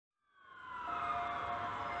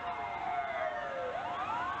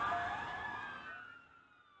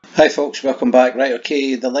Hi folks, welcome back. Right,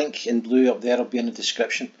 okay, the link in blue up there will be in the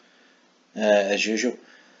description, as usual.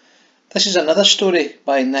 This is another story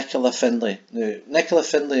by Nicola Findlay. Now, Nicola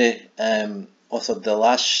Findlay authored the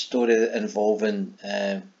last story involving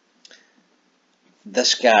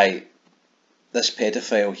this guy, this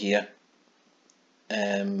paedophile here,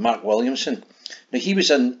 Mark Williamson. Now, he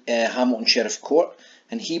was in Hamilton Sheriff Court,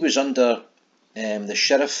 and he was under the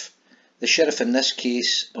sheriff. The sheriff in this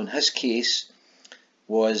case, on his case,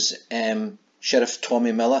 was Sheriff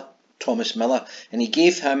Thomas Miller, and he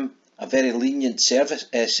gave him a very lenient sentence.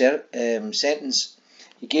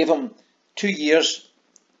 He gave him 2 years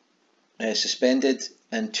suspended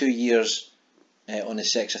and 2 years on the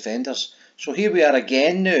sex offenders. So here we are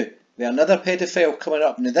again now with another paedophile coming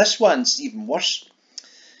up. Now this one's even worse.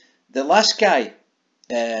 The last guy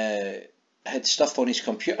had stuff on his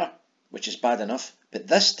computer, which is bad enough, but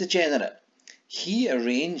this degenerate, he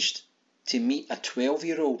arranged to meet a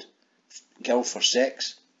 12-year-old girl for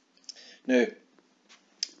sex. Now,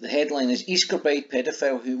 the headline is East Kilbride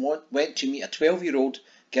paedophile who went to meet a 12-year-old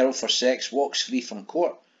girl for sex walks free from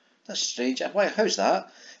court. That's strange. Why? How's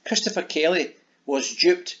that? Christopher Kelly was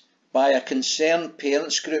duped by a concerned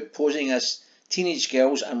parents group posing as teenage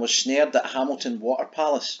girls and was snared at Hamilton Water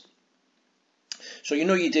Palace. So you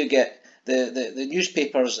know you do get the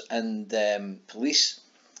newspapers and police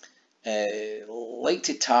like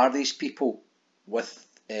to tar these people with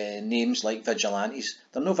names like vigilantes.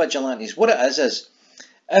 They're no vigilantes. What it is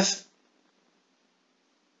if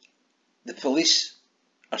the police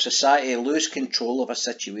or society lose control of a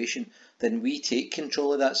situation, then we take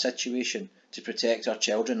control of that situation to protect our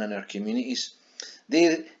children and our communities.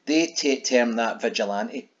 They term that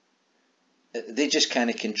vigilante. They just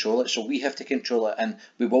can't control it, so we have to control it, and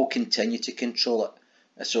we will continue to control it.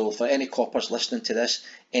 So for any coppers listening to this,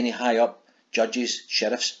 any high up judges,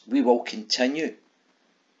 sheriffs, we will continue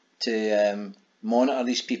to monitor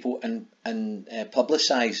these people and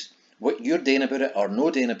publicise what you're doing about it or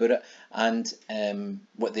no doing about it, and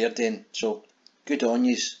what they're doing. So good on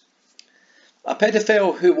yous. A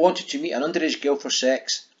paedophile who wanted to meet an underage girl for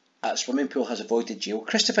sex at a swimming pool has avoided jail.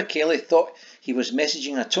 Christopher Kelly thought he was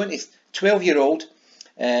messaging a 12-year-old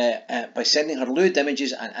by sending her lewd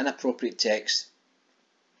images and inappropriate text.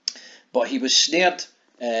 But he was snared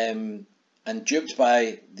and duped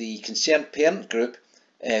by the concerned parent group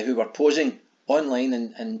who were posing online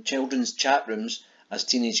in children's chat rooms as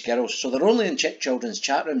teenage girls. So they're only in children's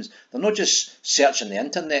chat rooms. They're not just searching the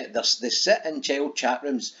internet. They sit in child chat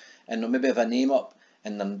rooms and they'll maybe have a name up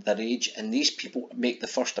and their age, and these people make the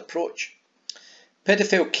first approach.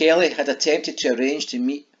 Paedophile Kelly had attempted to arrange to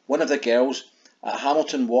meet one of the girls at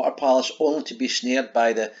Hamilton Water Palace, only to be snared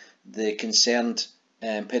by the concerned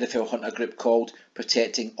paedophile hunter group called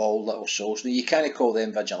Protecting All Little Souls. Now you can't call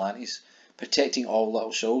them vigilantes. Protecting all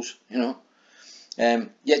little souls, you know.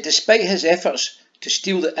 Yet despite his efforts to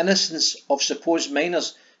steal the innocence of supposed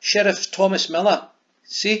minors, Sheriff Thomas Miller,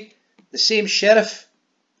 see, the same sheriff,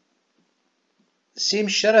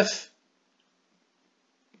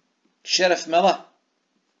 Sheriff Miller,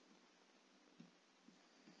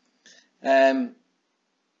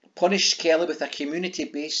 punished Kelly with a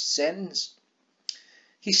community-based sentence.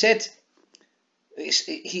 He said, the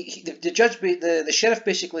sheriff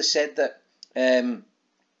basically said that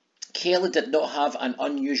Kelly did not have an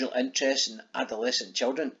unusual interest in adolescent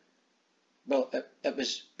children. Well, it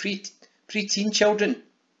was pre-teen children.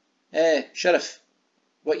 Sheriff,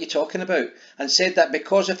 what are you talking about? And said that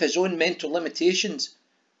because of his own mental limitations,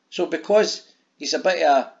 so because he's a bit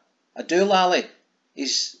of a doolally,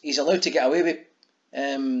 he's allowed to get away with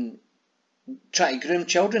trying to groom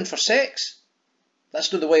children for sex.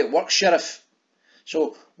 That's not the way it works, Sheriff.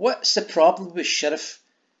 So what's the problem with Sheriff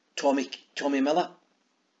Tommy Miller?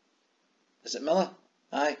 Is it Miller?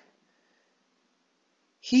 Aye.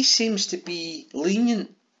 He seems to be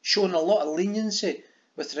lenient, showing a lot of leniency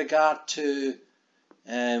with regard to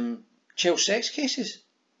child sex cases.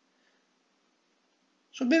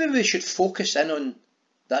 So maybe we should focus in on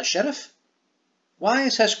that sheriff. Why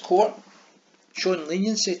is his court showing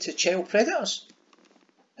leniency to child predators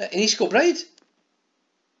in East Kilbride?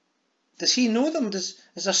 Does he know them? Is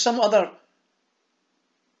there some other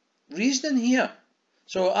reasoning here?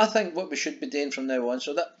 So I think what we should be doing from now on,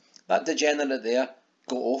 so that degenerate there,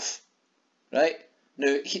 go off, right?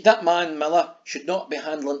 Now, that man Miller should not be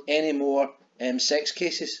handling any more sex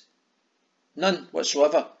cases. None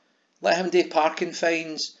whatsoever. Let him do parking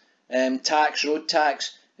fines, tax, road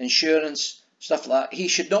tax, insurance, stuff like that. He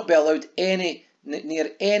should not be allowed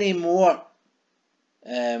near any more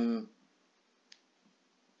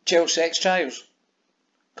child sex trials,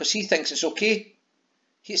 because he thinks it's okay.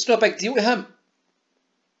 It's no big deal to him.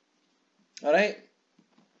 Alright?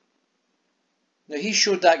 Now he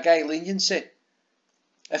showed that guy leniency.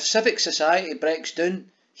 If civic society breaks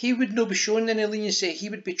down, he would not be shown any leniency, he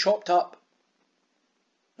would be chopped up.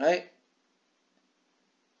 Right?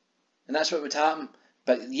 And that's what would happen.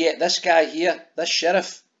 But yet this guy here, this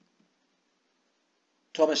sheriff,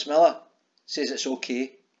 Thomas Miller, says it's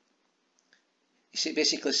okay. He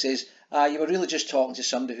basically says, you were really just talking to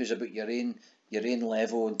somebody who's about your own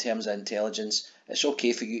level in terms of intelligence. It's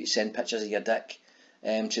okay for you to send pictures of your dick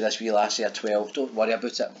to this wee lassie at 12. Don't worry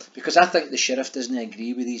about it. Because I think the sheriff doesn't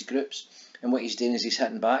agree with these groups, and what he's doing is he's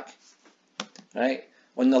hitting back. Right?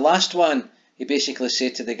 On the last one, he basically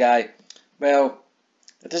said to the guy, well,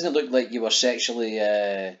 it doesn't look like you were sexually...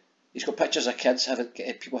 he's got pictures of kids,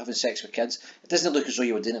 people having sex with kids. It doesn't look as though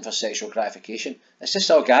you were doing it for sexual gratification. It's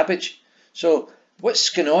just all garbage. So, what's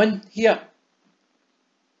going on here?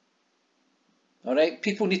 Alright,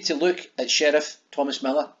 people need to look at Sheriff Thomas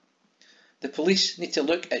Miller. The police need to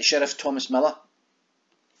look at Sheriff Thomas Miller.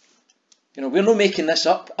 You know, we're not making this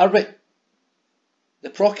up, are we? The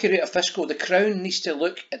Procurator Fiscal, the Crown needs to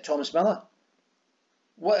look at Thomas Miller.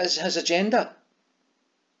 What is his agenda?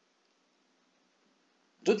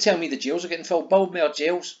 Don't tell me the jails are getting filled. Build more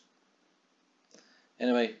jails.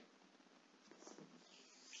 Anyway,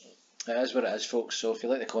 it is what it is, folks. So if you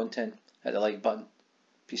like the content, hit the like button.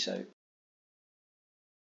 Peace out.